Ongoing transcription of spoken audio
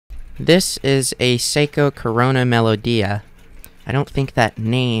This is a Seiko Corona Melodia. I don't think that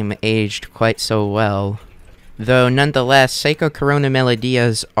name aged quite so well. Though nonetheless, Seiko Corona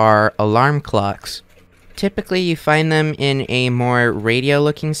Melodias are alarm clocks. Typically you find them in a more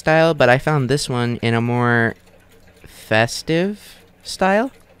radio-looking style, but I found this one in a more festive style.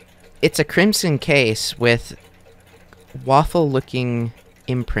 It's a crimson case with waffle-looking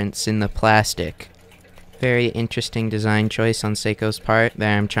imprints in the plastic. Very interesting design choice on Seiko's part.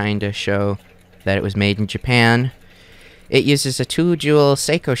 There I'm trying to show that it was made in Japan. It uses a 2-jewel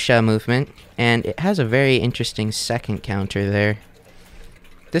Seiko shell movement, and it has a very interesting second counter there.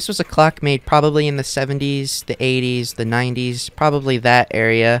 This was a clock made probably in the 70s, the 80s, the 90s, probably that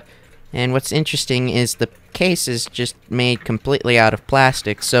area. And what's interesting is the case is just made completely out of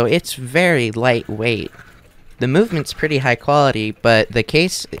plastic, so it's very lightweight. The movement's pretty high quality, but the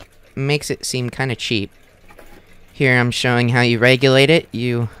case makes it seem kind of cheap. Here I'm showing how you regulate it.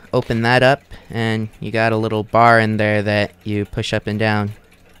 You open that up, and you got a little bar in there that you push up and down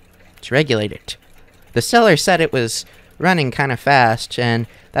to regulate it. The seller said it was running kind of fast, and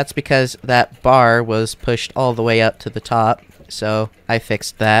that's because that bar was pushed all the way up to the top, so I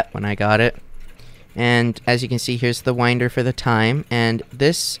fixed that when I got it. And as you can see, here's the winder for the time, and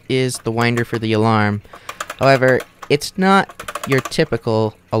this is the winder for the alarm. However, it's not your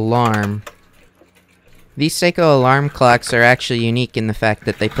typical alarm. These Seiko alarm clocks are actually unique in the fact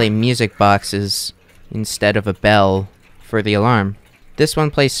that they play music boxes instead of a bell for the alarm. This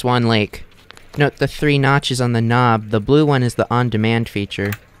one plays Swan Lake. Note the 3 notches on the knob. The blue one is the on-demand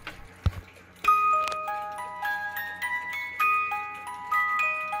feature.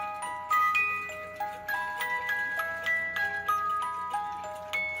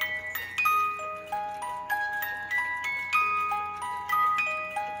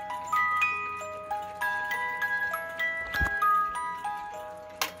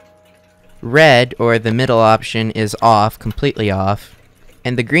 Red, or the middle option, is off, completely off.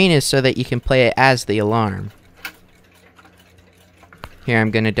 And the green is so that you can play it as the alarm. Here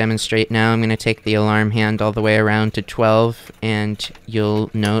I'm going to demonstrate now. I'm going to take the alarm hand all the way around to 12, and you'll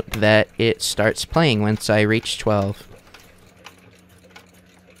note that it starts playing once I reach 12.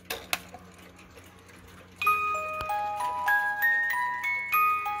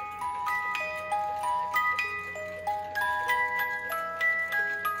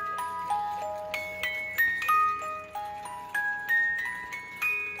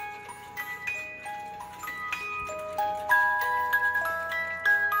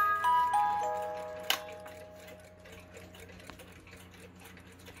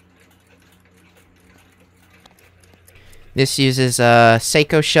 This uses a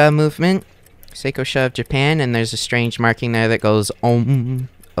Seiko Sha movement, Seiko Sha of Japan, and there's a strange marking there that goes OM,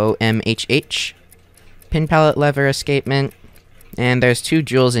 O-M-H-H. Pin palette lever escapement, and there's 2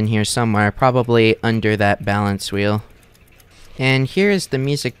 jewels in here somewhere, probably under that balance wheel. And here is the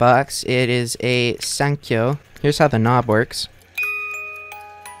music box. It is a Sankyo. Here's how the knob works.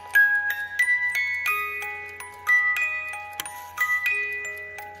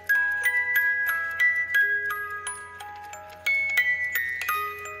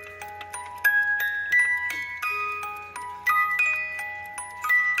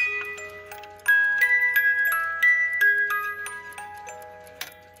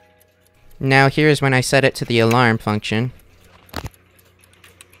 Now here's when I set it to the alarm function.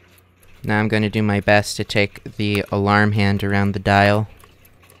 Now I'm going to do my best to take the alarm hand around the dial.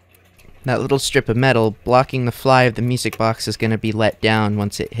 That little strip of metal blocking the fly of the music box is going to be let down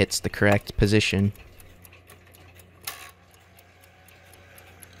once it hits the correct position.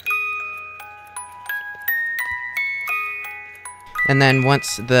 And then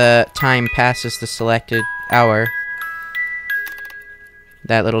once the time passes the selected hour,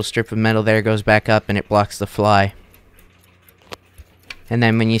 that little strip of metal there goes back up and it blocks the fly. And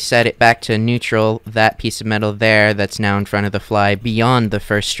then when you set it back to neutral, that piece of metal there that's now in front of the fly beyond the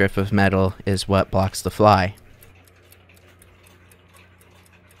first strip of metal is what blocks the fly.